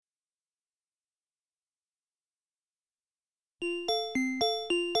Ooh,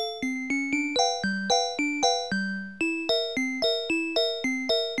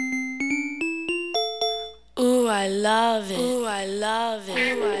 I love it. Ooh, I love it.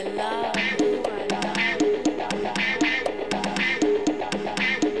 Ooh, I love it. Ooh, I love it.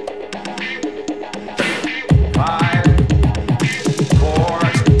 5, 4,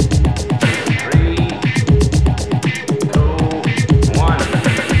 3, 2, 1.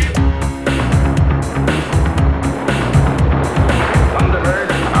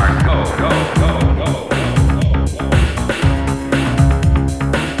 Thunderbirds are go, go, go, go.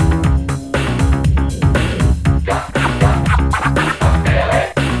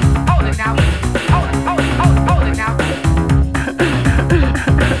 Hold it now. Hold it now.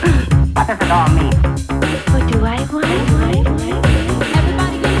 What does it all mean? What do I want?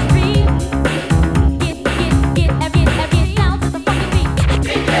 Everybody in the street, get down to the fucking beat.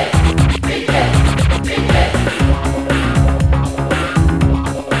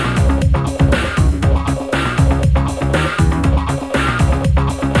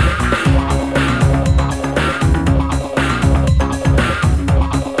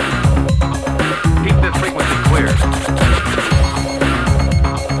 Keep this frequency clear.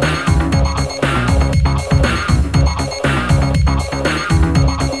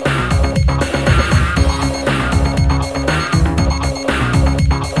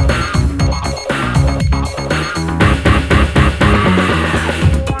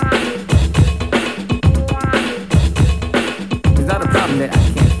 It's not a problem that I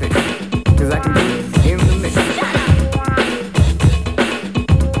can't fix, 'cause I can do it in the mix.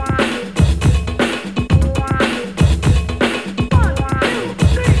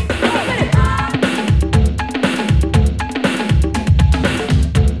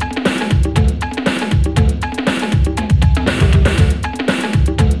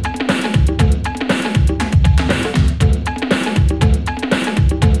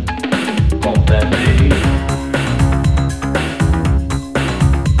 Bump that bass.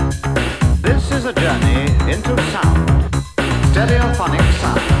 This is a journey into sound. Stereophonic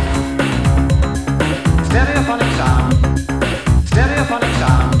sound. Stereophonic sound. Stereophonic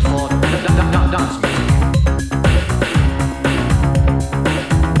sound for dance music.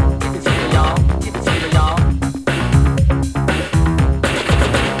 You can see it, y'all. You can see it, y'all.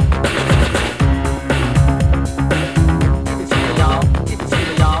 You can see it, y'all. You can see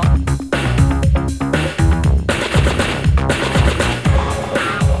it, y'all.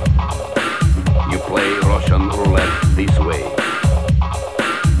 You play Russian roulette this way.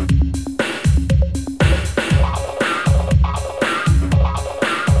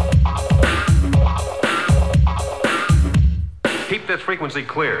 Keep this frequency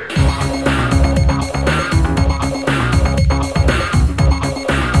clear.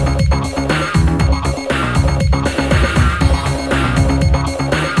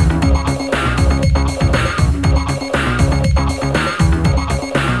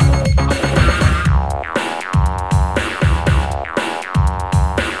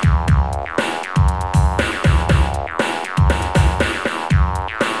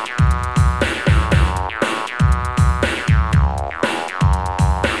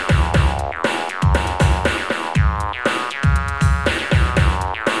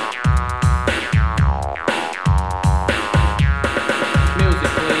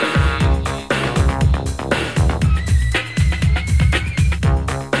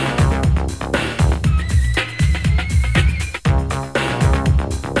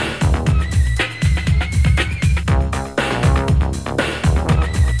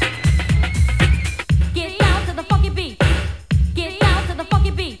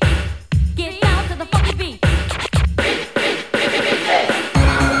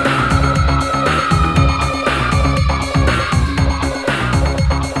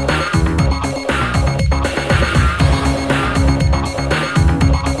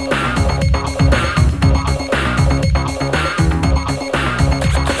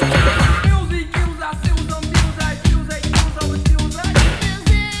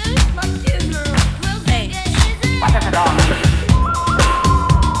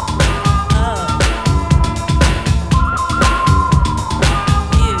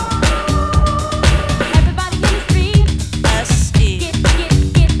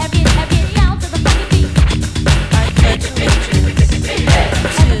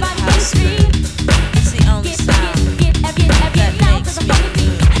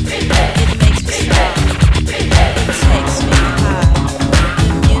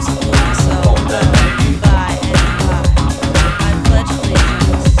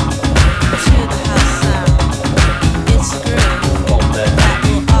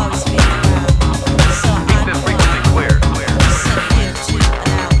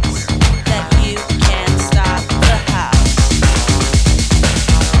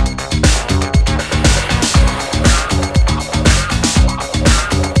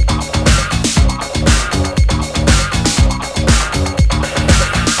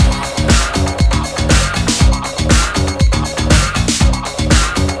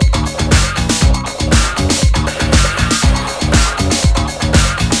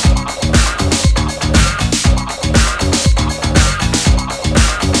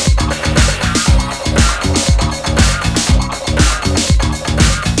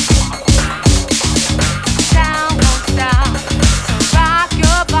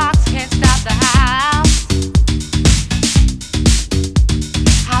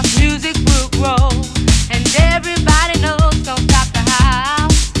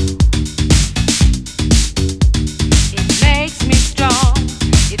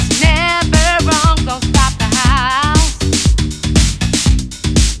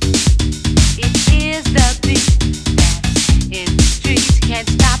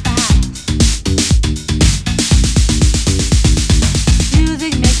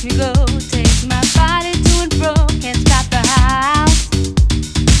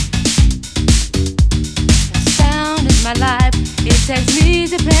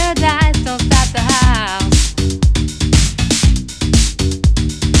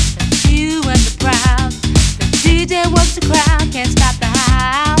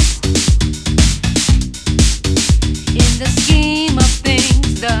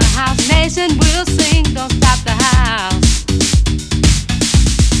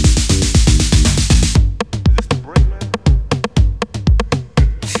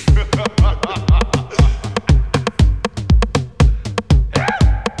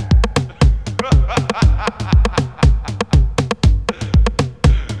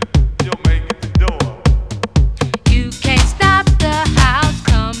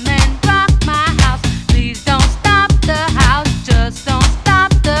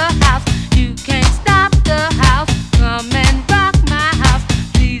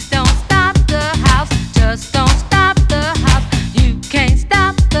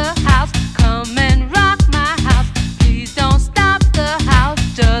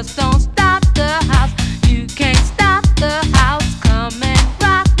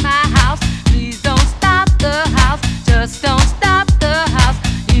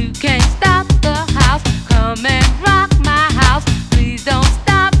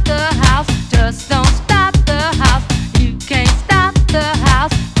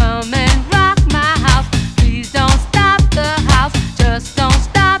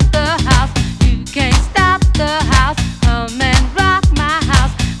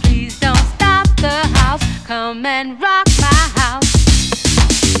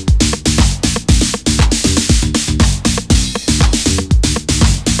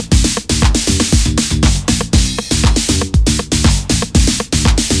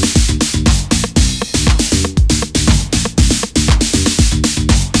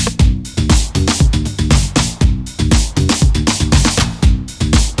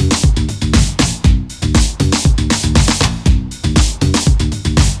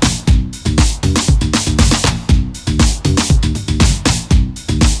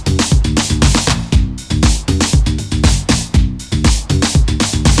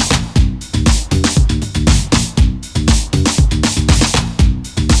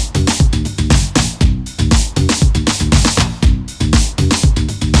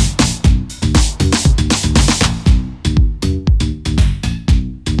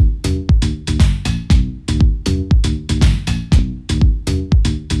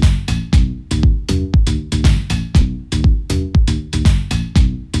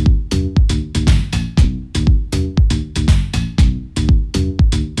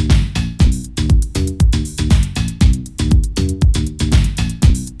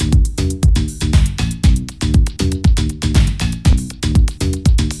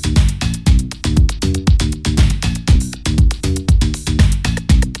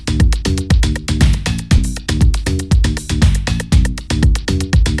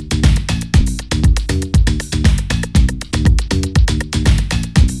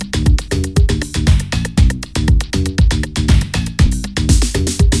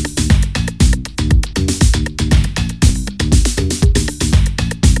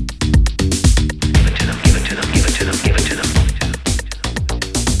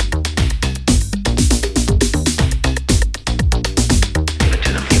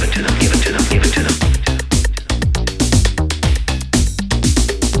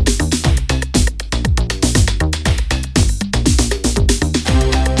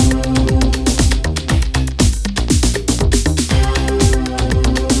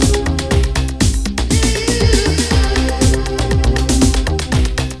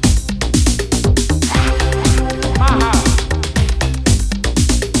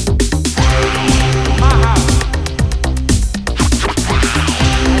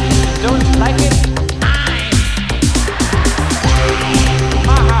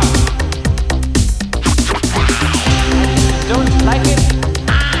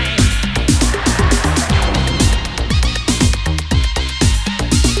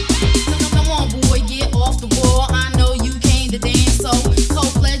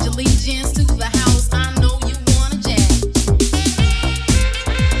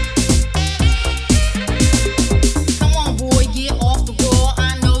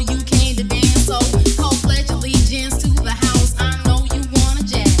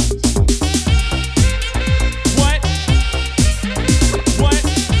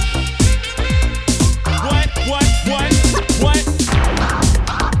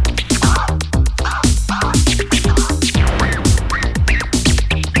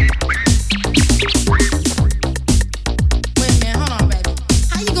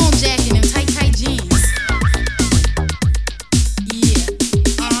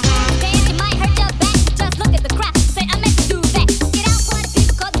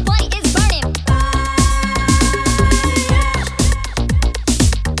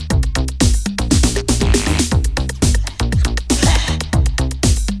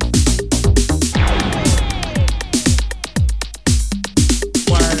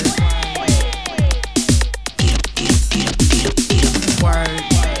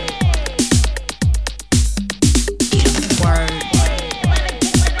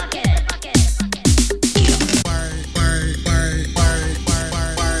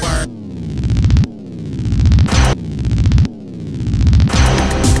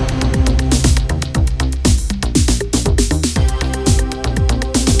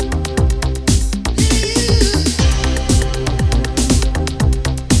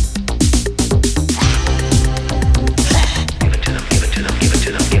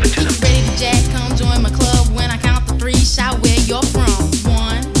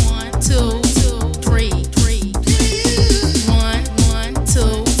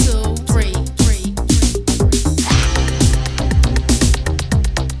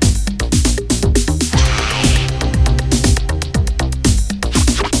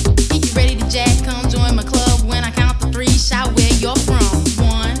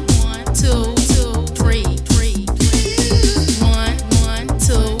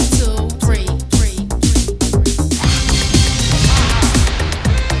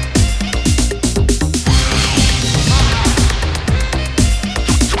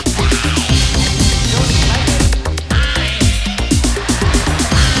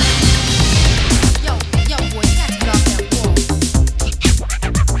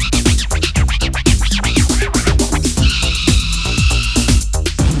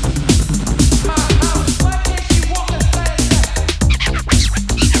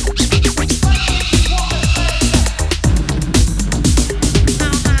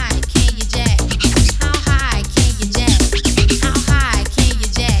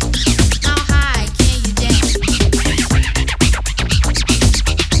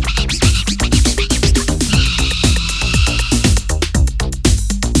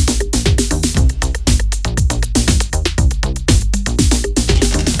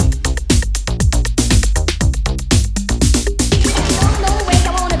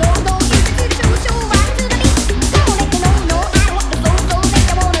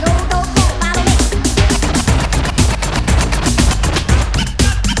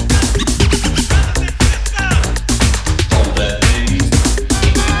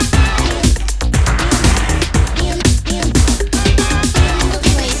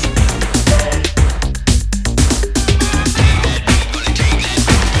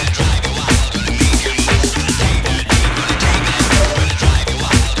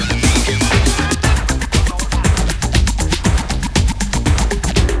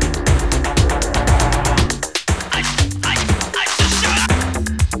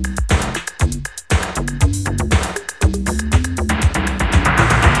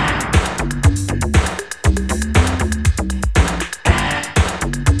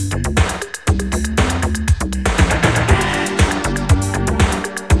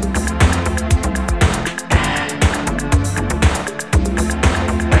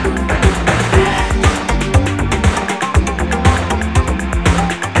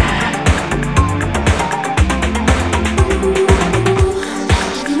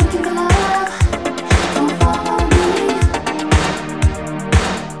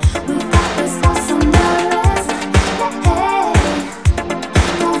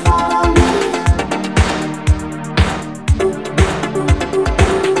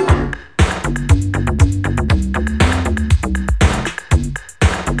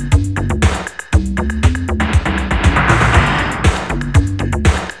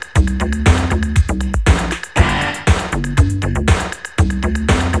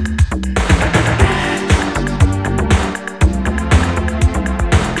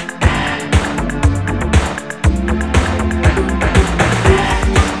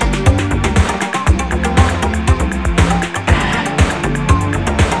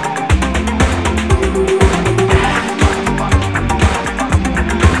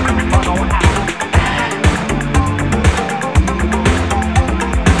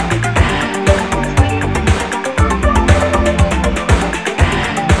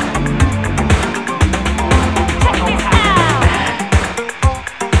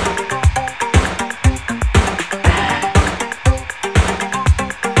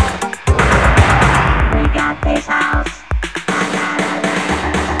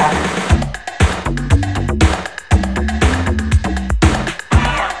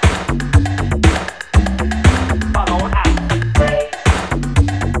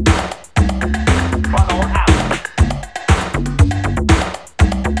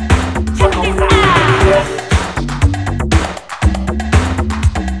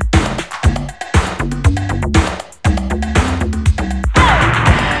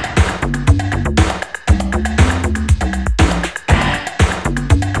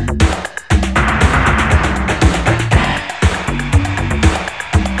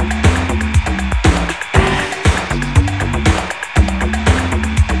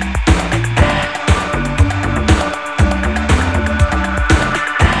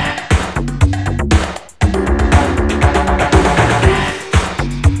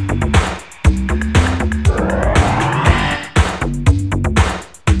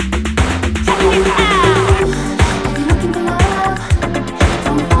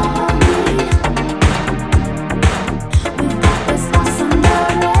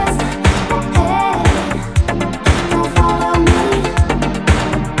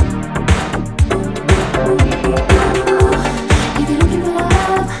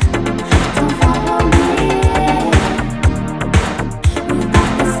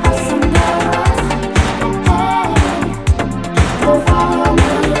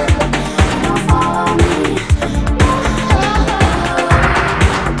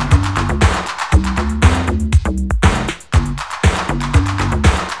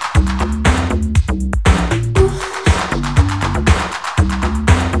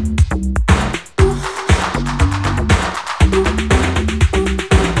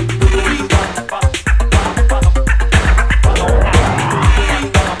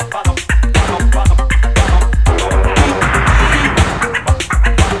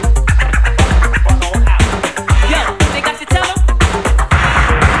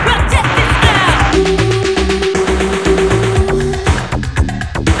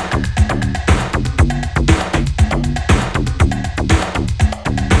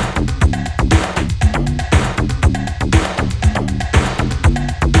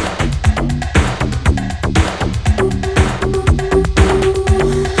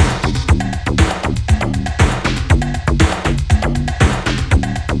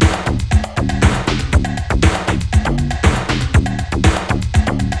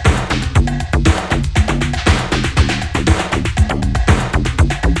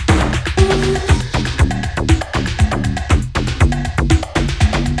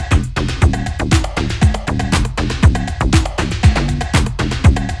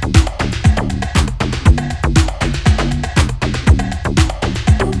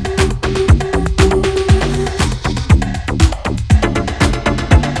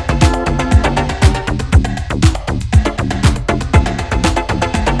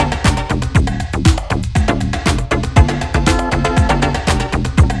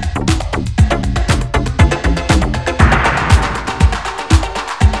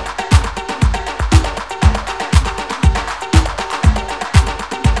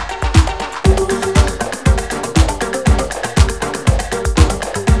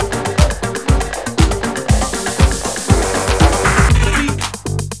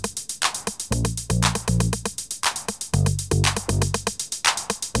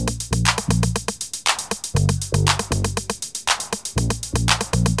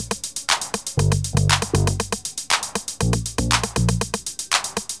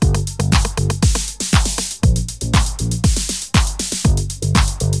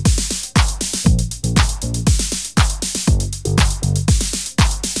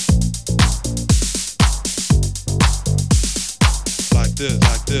 My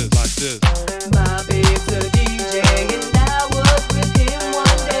babe's a DJ and I was with him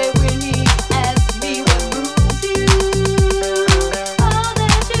one day when he asked me what moves you. All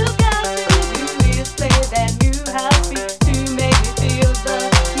that you got to do is play that new house beat to make me feel the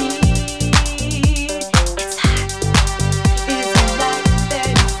heat. It's hot. It's like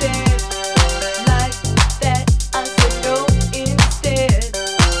that, he said. Like that, I said no instead.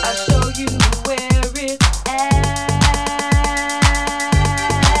 I'll show you where it's at.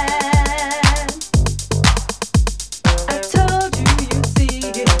 I told you you'd see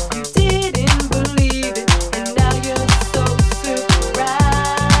it, you didn't believe it, and now you're so surprised.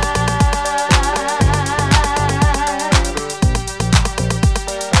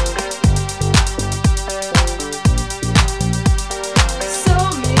 So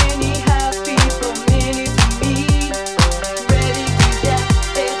many happy people, many to meet, ready to dance,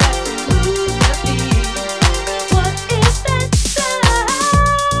 they have to move their feet. What is that sound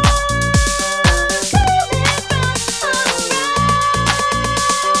coming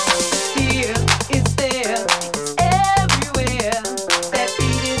from here? It's there, it's everywhere. That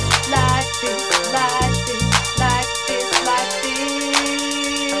beat is like this, like this, like this, like this.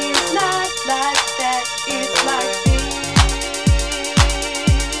 Not like that, it's like this.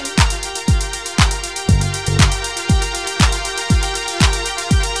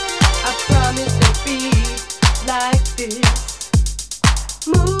 I promise to be like this.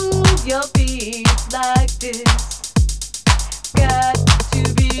 Move your feet like this. Got to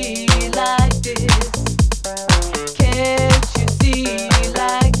be like this. Can't you see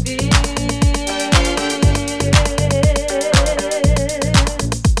like this?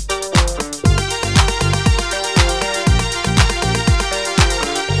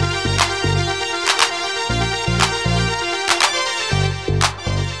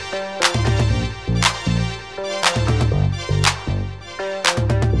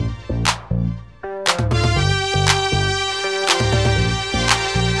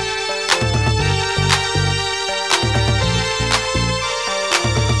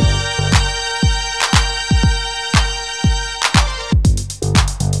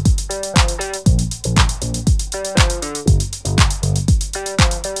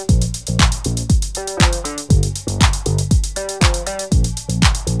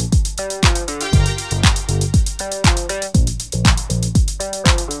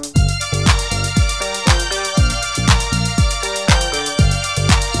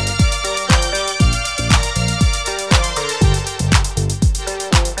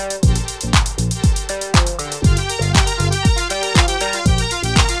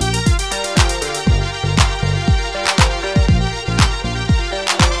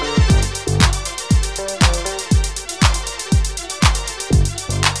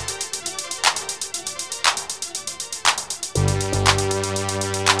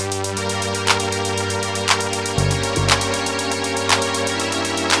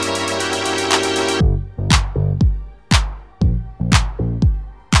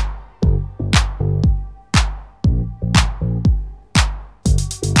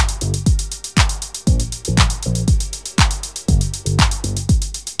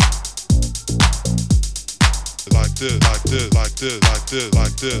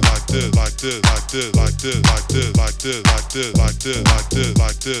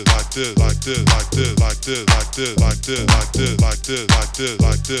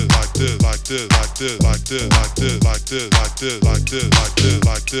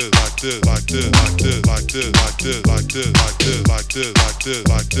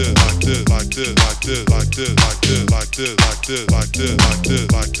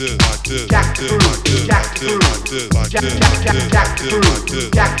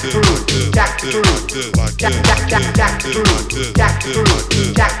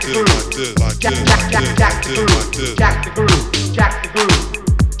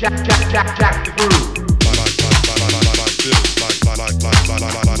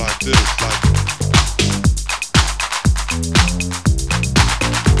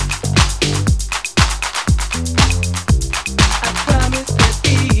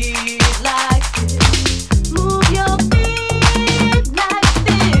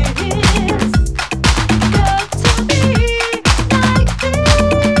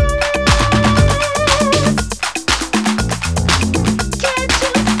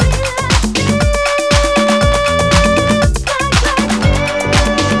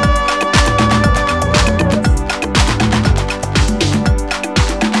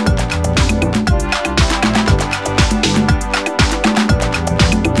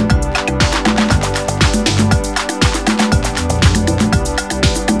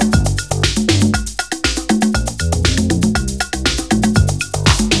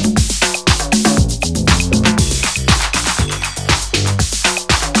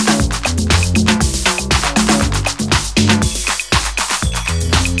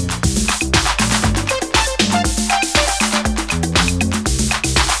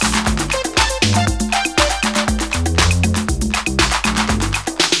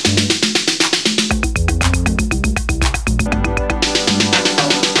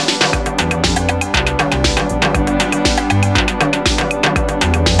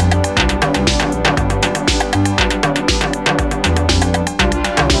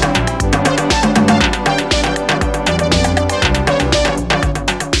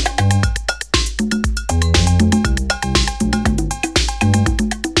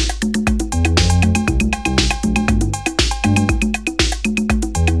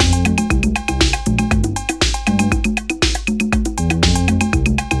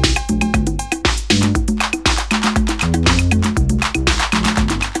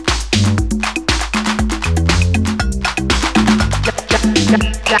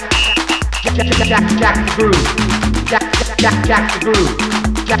 the groove. Jack the groove.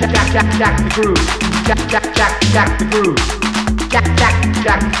 Jack the groove. Jack the groove. Jack the groove. Jack the groove. Jack the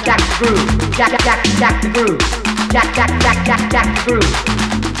groove. Jack the groove. Jack the groove. Jack the groove. Jack the groove.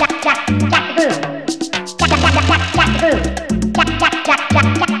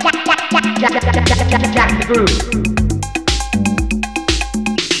 Jack the groove. Jack the groove.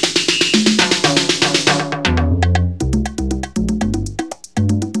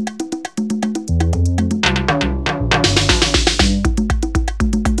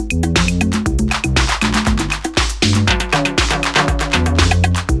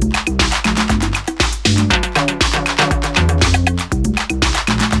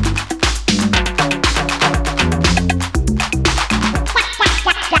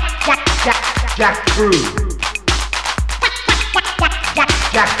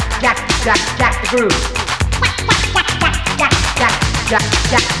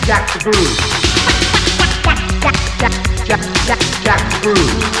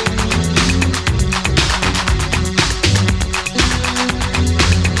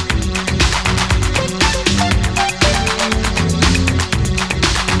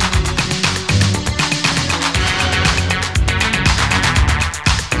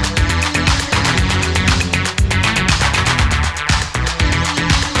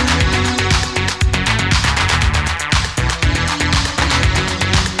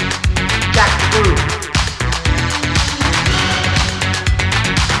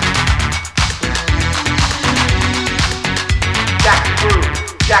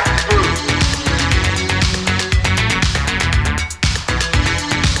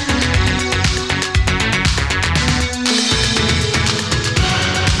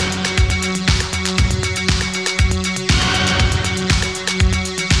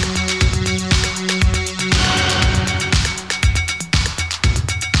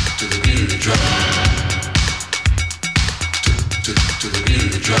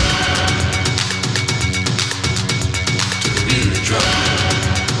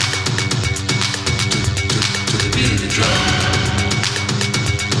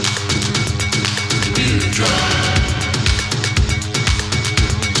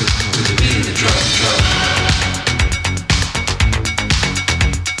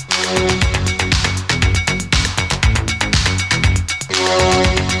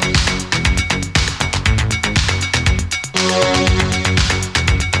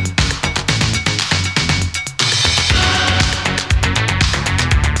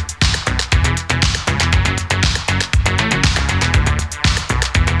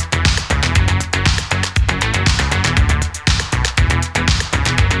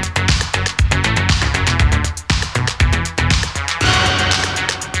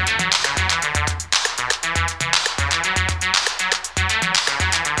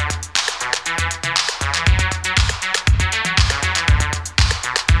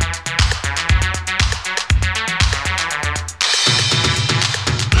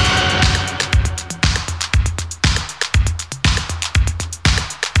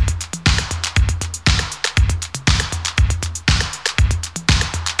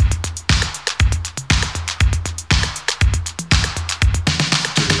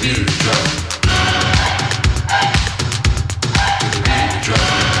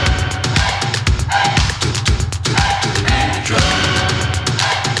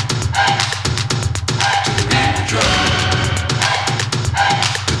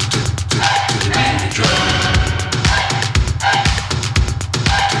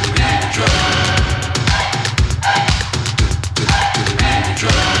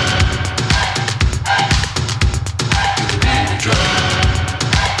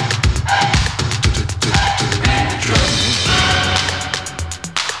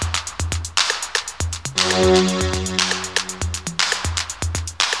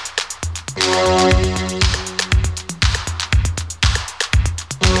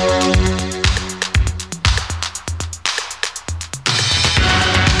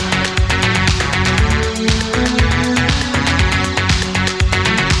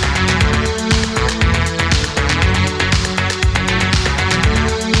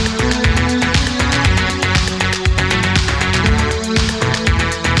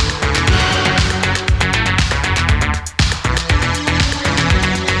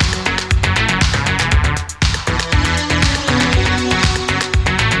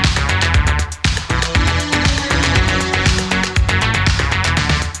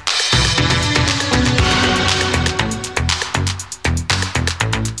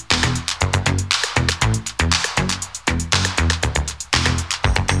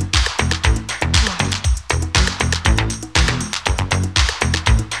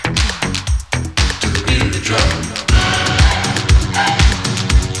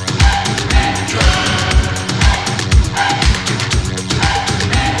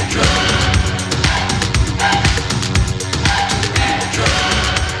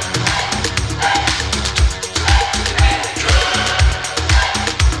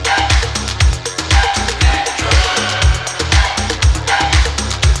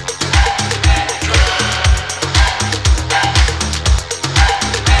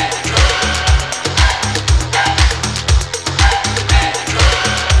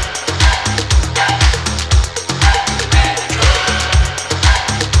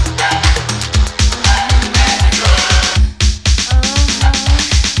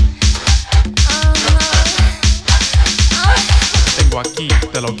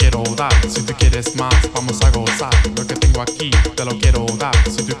 quiero dar. Si tú quieres más, vamos a gozar. Lo que tengo aquí, te lo quiero dar.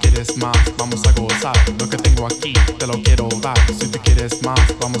 Si tú quieres más, vamos a gozar. Lo que tengo aquí, te lo quiero dar. Si tú quieres más,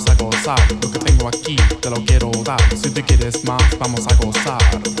 vamos a gozar. Lo que tengo aquí, te lo quiero dar. Si tú quieres más, vamos a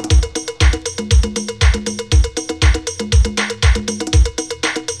gozar.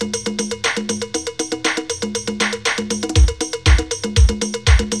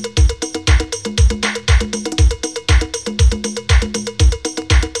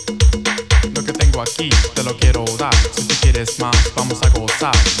 Aquí te lo quiero dar. Si tú quieres más, vamos a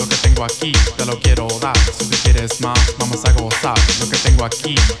gozar. Lo que tengo aquí te lo quiero dar. Si tú quieres más, vamos a gozar. Lo que tengo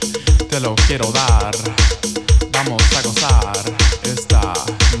aquí te lo quiero dar. Vamos a gozar esta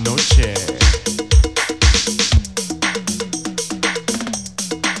noche.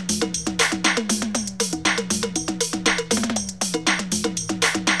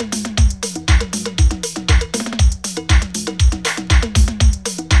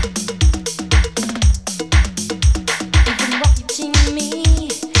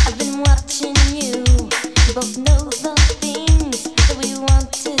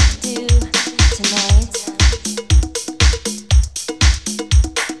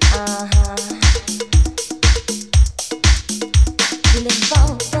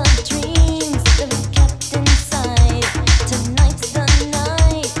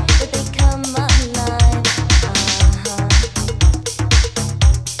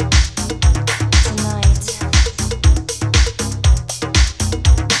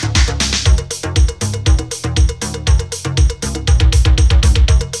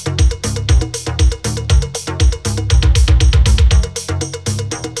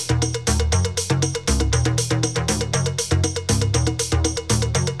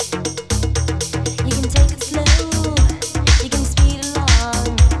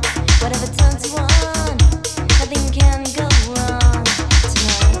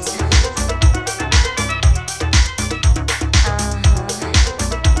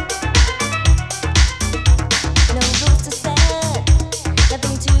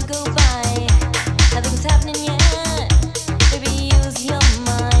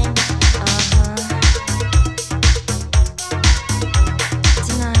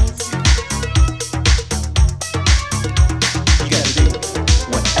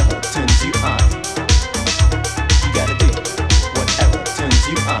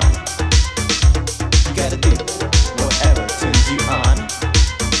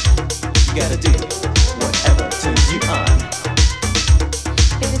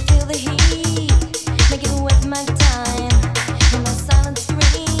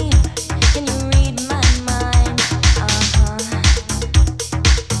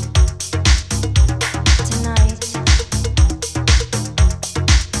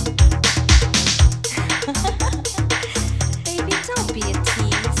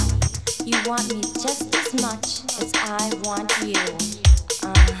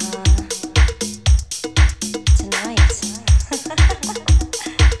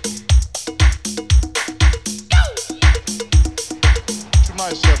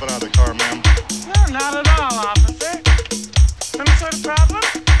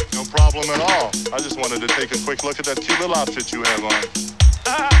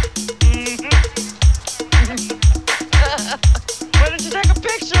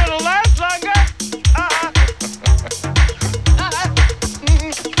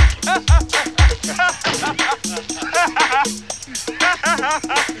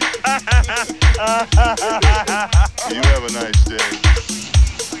 You have a nice day.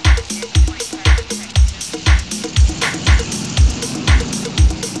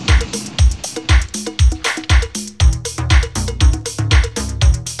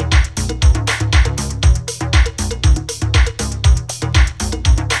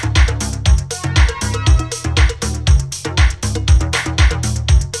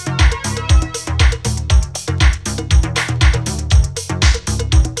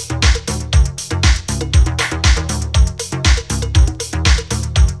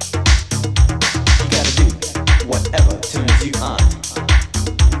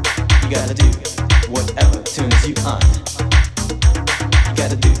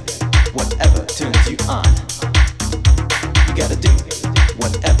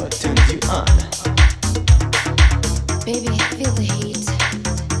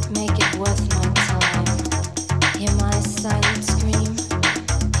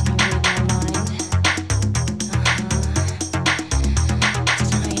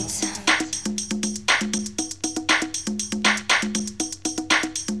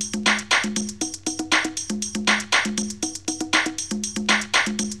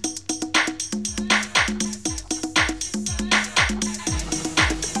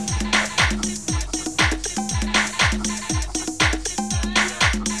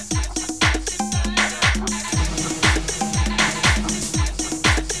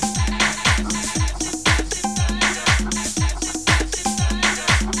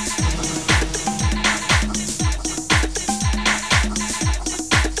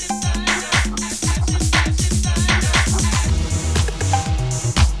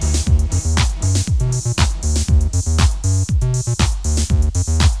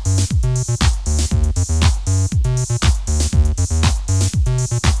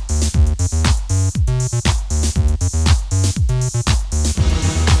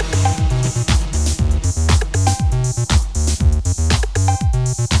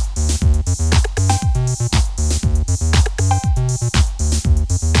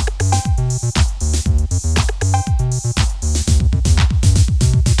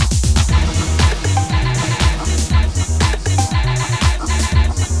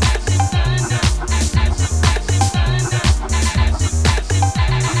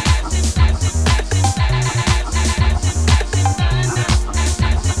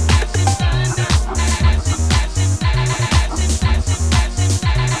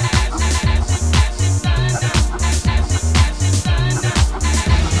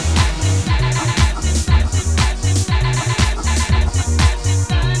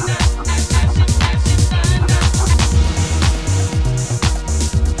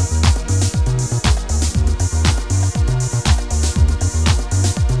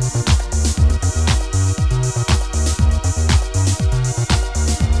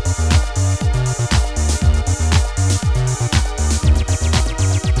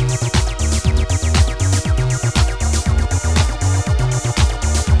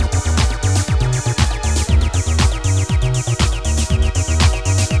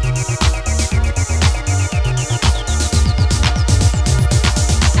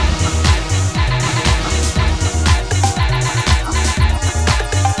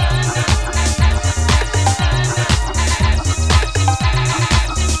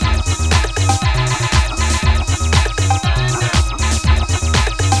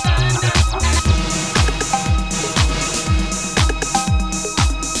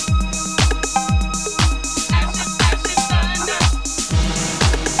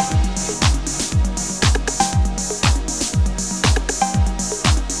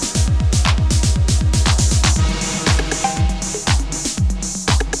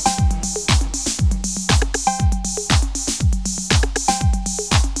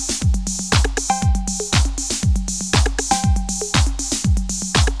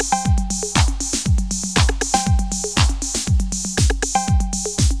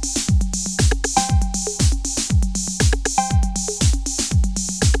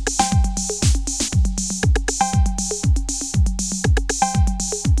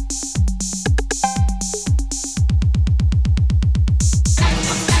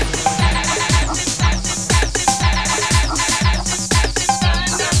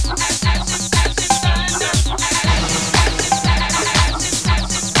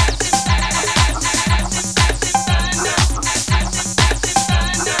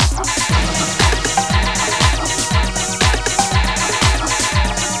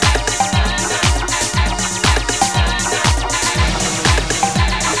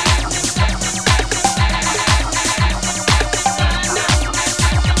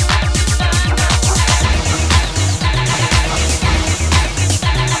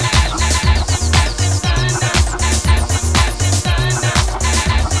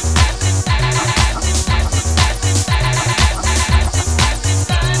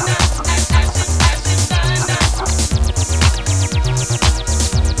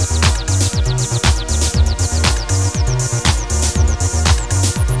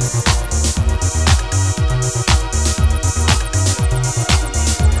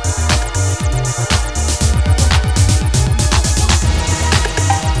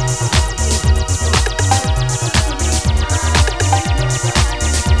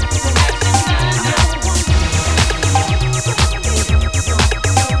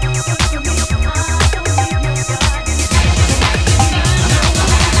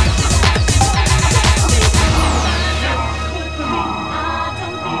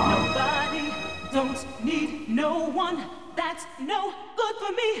 no one. That's no good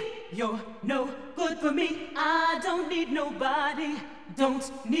for me. You're no good for me. I don't need nobody. Don't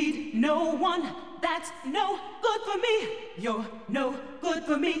need no one. That's no good for me. You're no good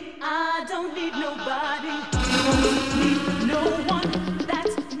for me. I don't need nobody. Don't need no one.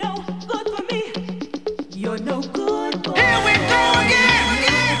 That's no good for me. You're no good for me. Here we go again.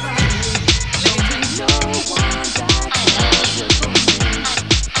 Don't need no one. That's no good for me.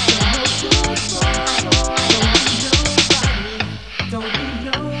 You're no good for me. Don't need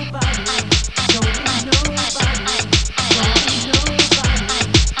nobody. Don't need nobody. Don't need nobody. Don't need nobody.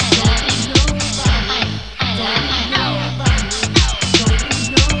 Don't need nobody. Don't need nobody. Don't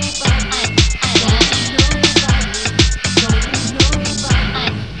need nobody. Don't need nobody.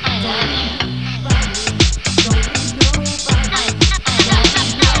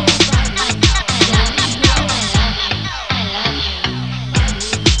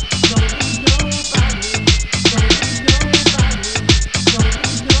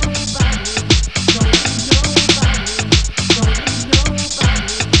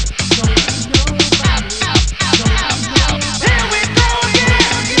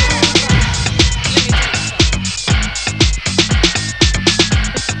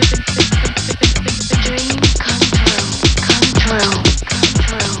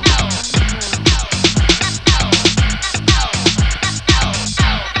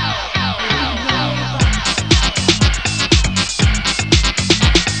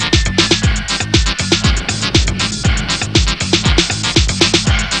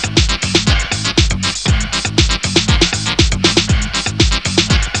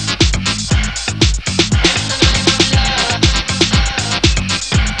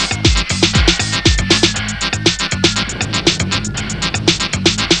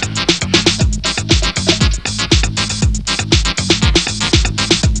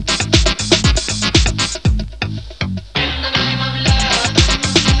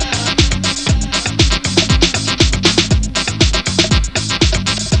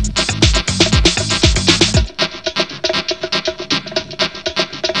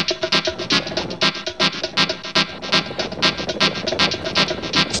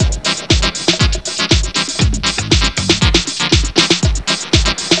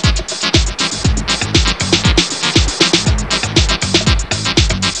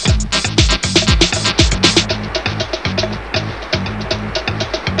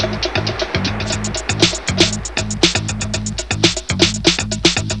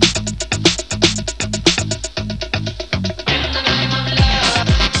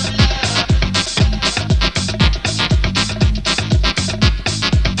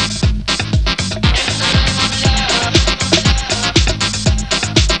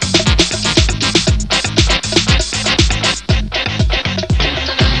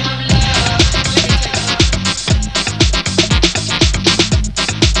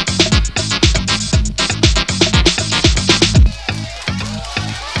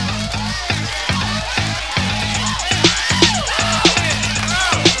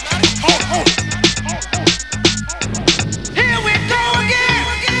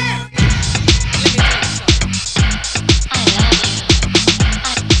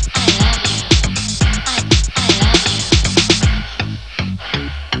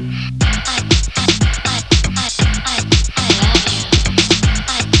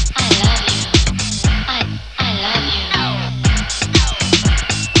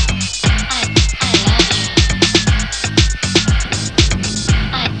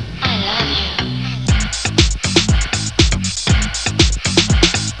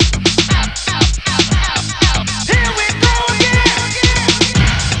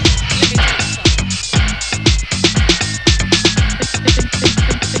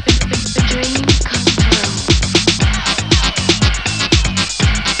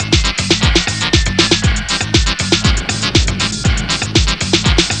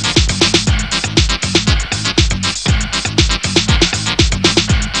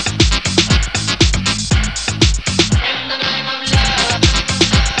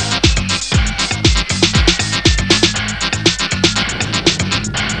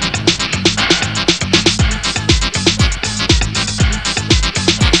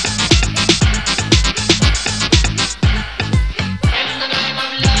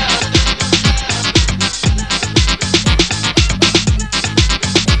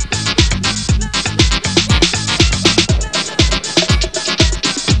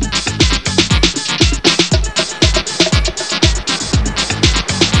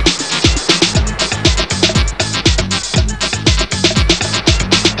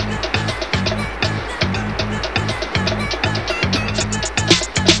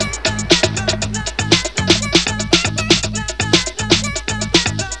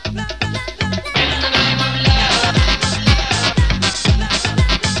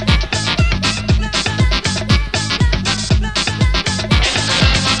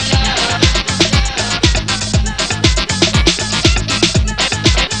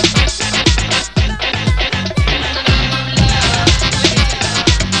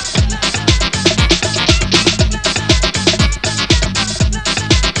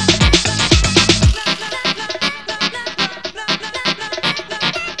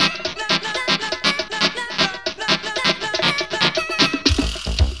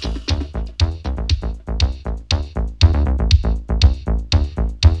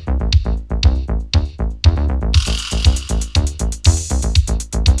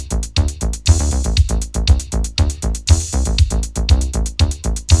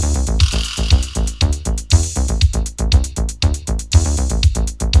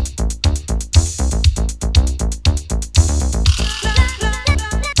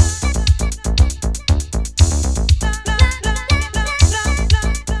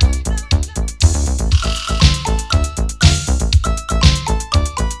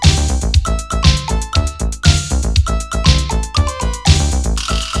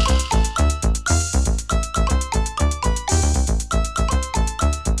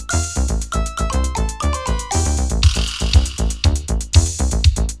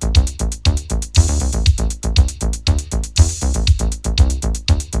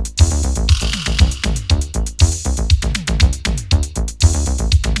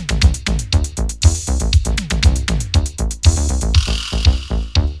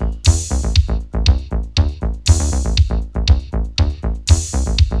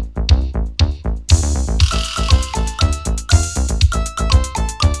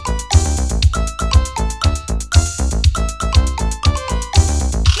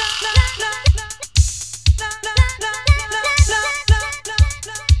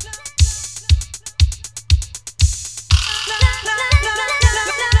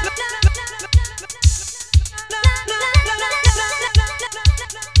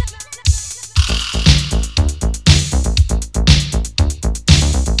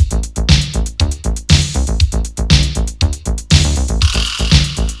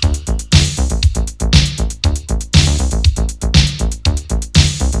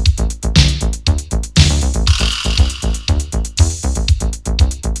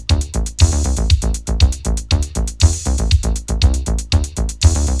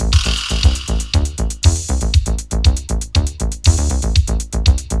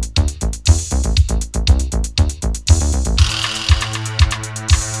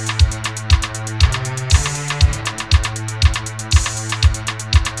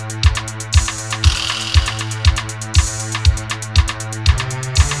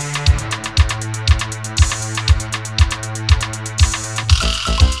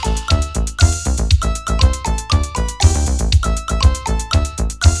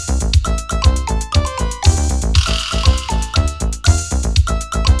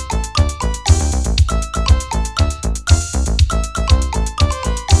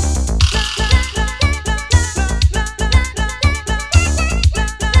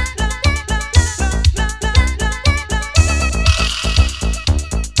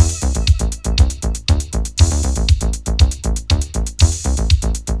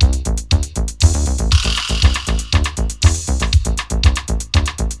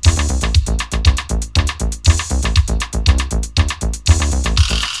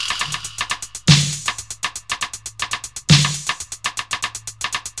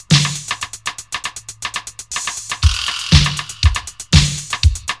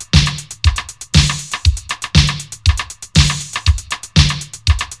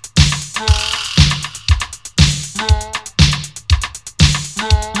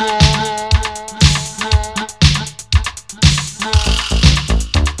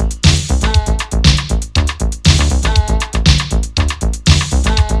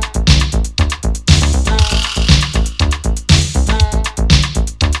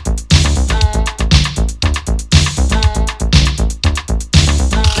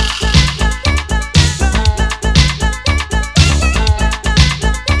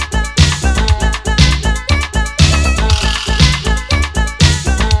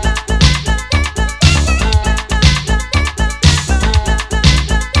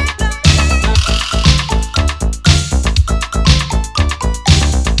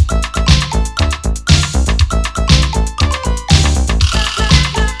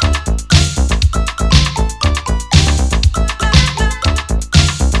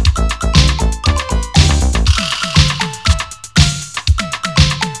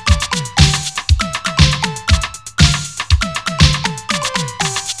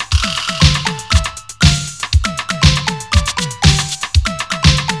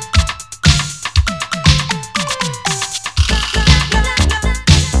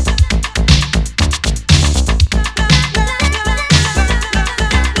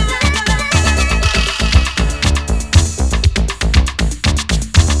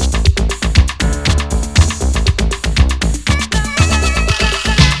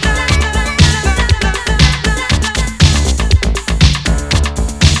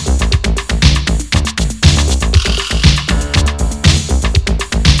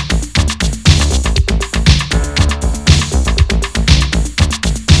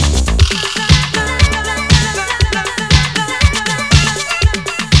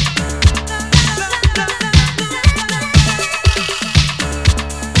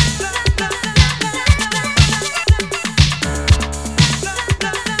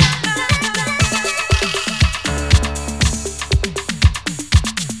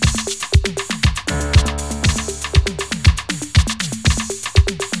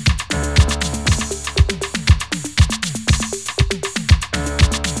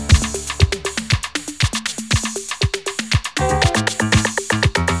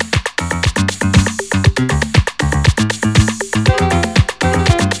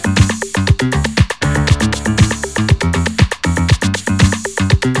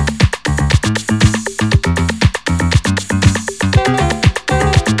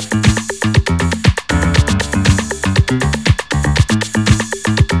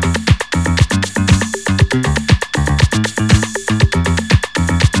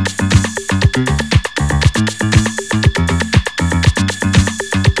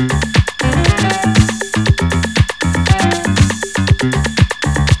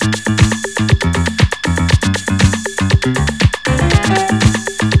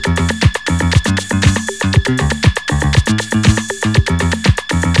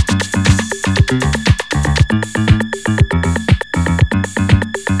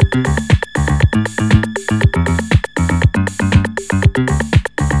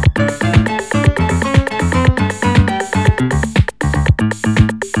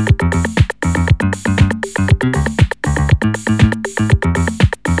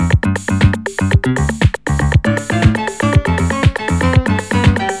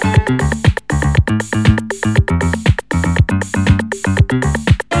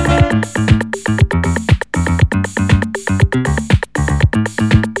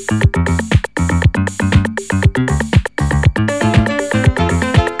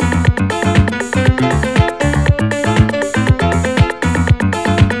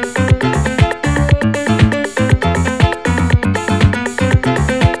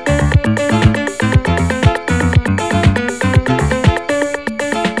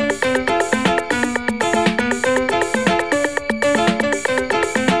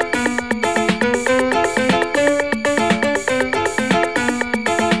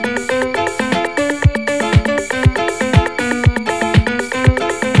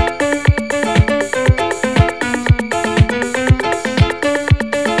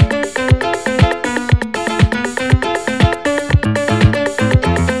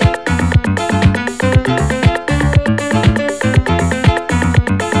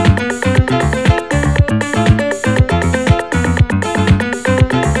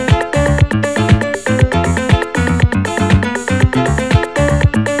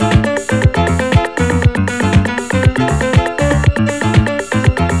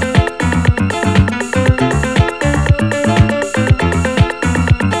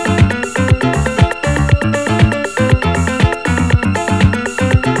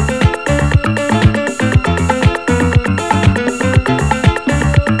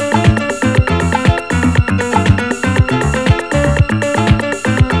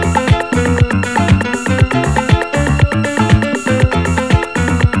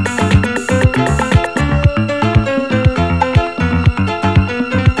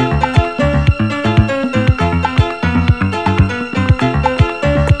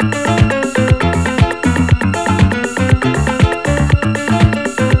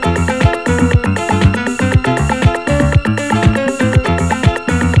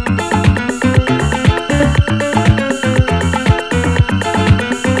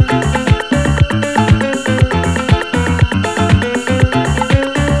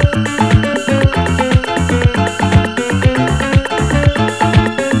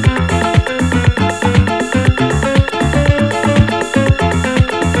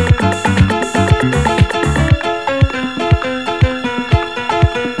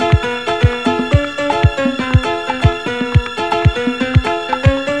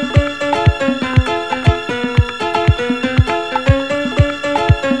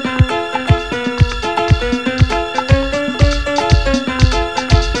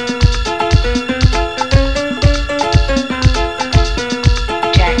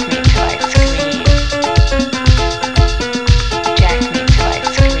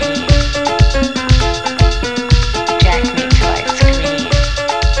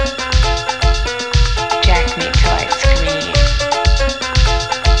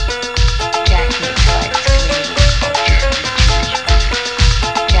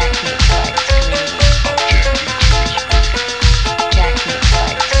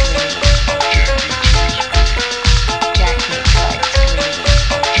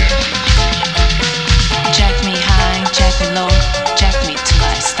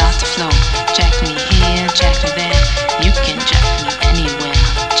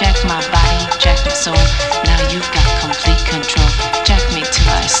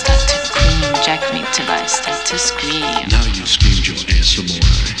 start to scream. Now you screamed your ass some more.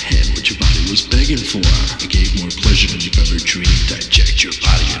 Had what your body was begging for. I gave more pleasure than you've ever dreamed. I jacked your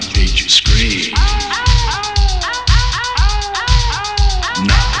body and made you scream.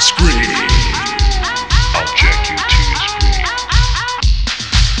 Now scream. I'll jack you till you scream.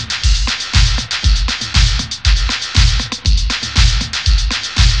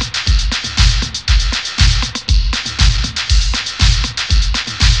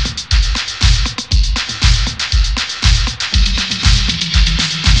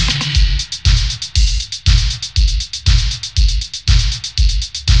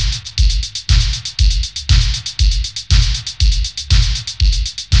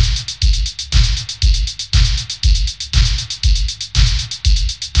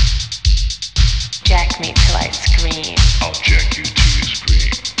 Jack me till I scream. I'll jack you till you scream.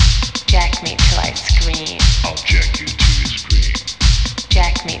 Jack me till I scream. I'll jack you till you scream.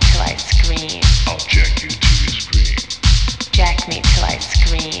 Jack me till I scream. I'll jack you till you scream. Jack me till I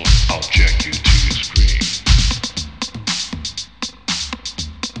scream. I'll jack you till you scream.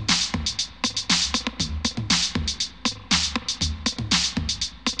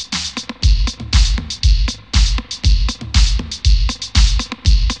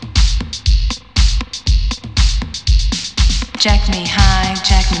 Jack me high,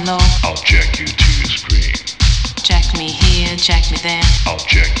 jack me low. I'll jack you till you scream. Jack me here, jack me there. I'll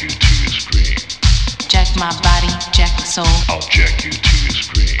jack you till you scream. Jack my body, jack my soul. I'll jack you till you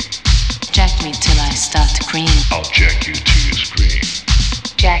scream. Jack me till I start to cream. I'll jack you till you scream.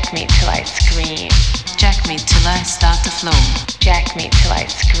 Jack me till I scream. Jack me till I start to flow. Jack me till I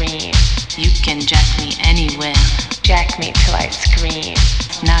scream. You can jack me anywhere. Jack me till I scream.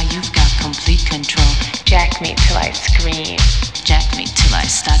 Now you've got complete control. Jack me till I scream. Jack me till I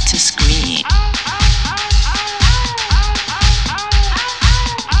start to scream.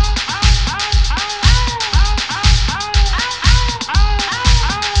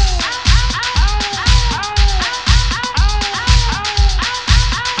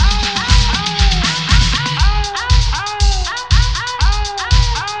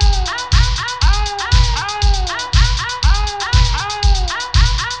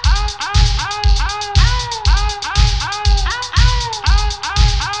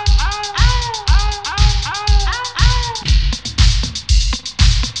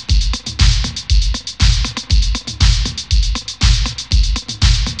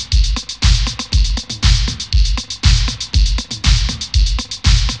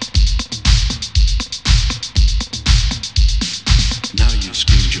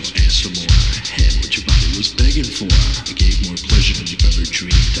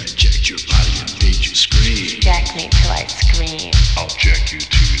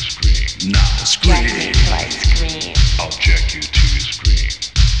 Now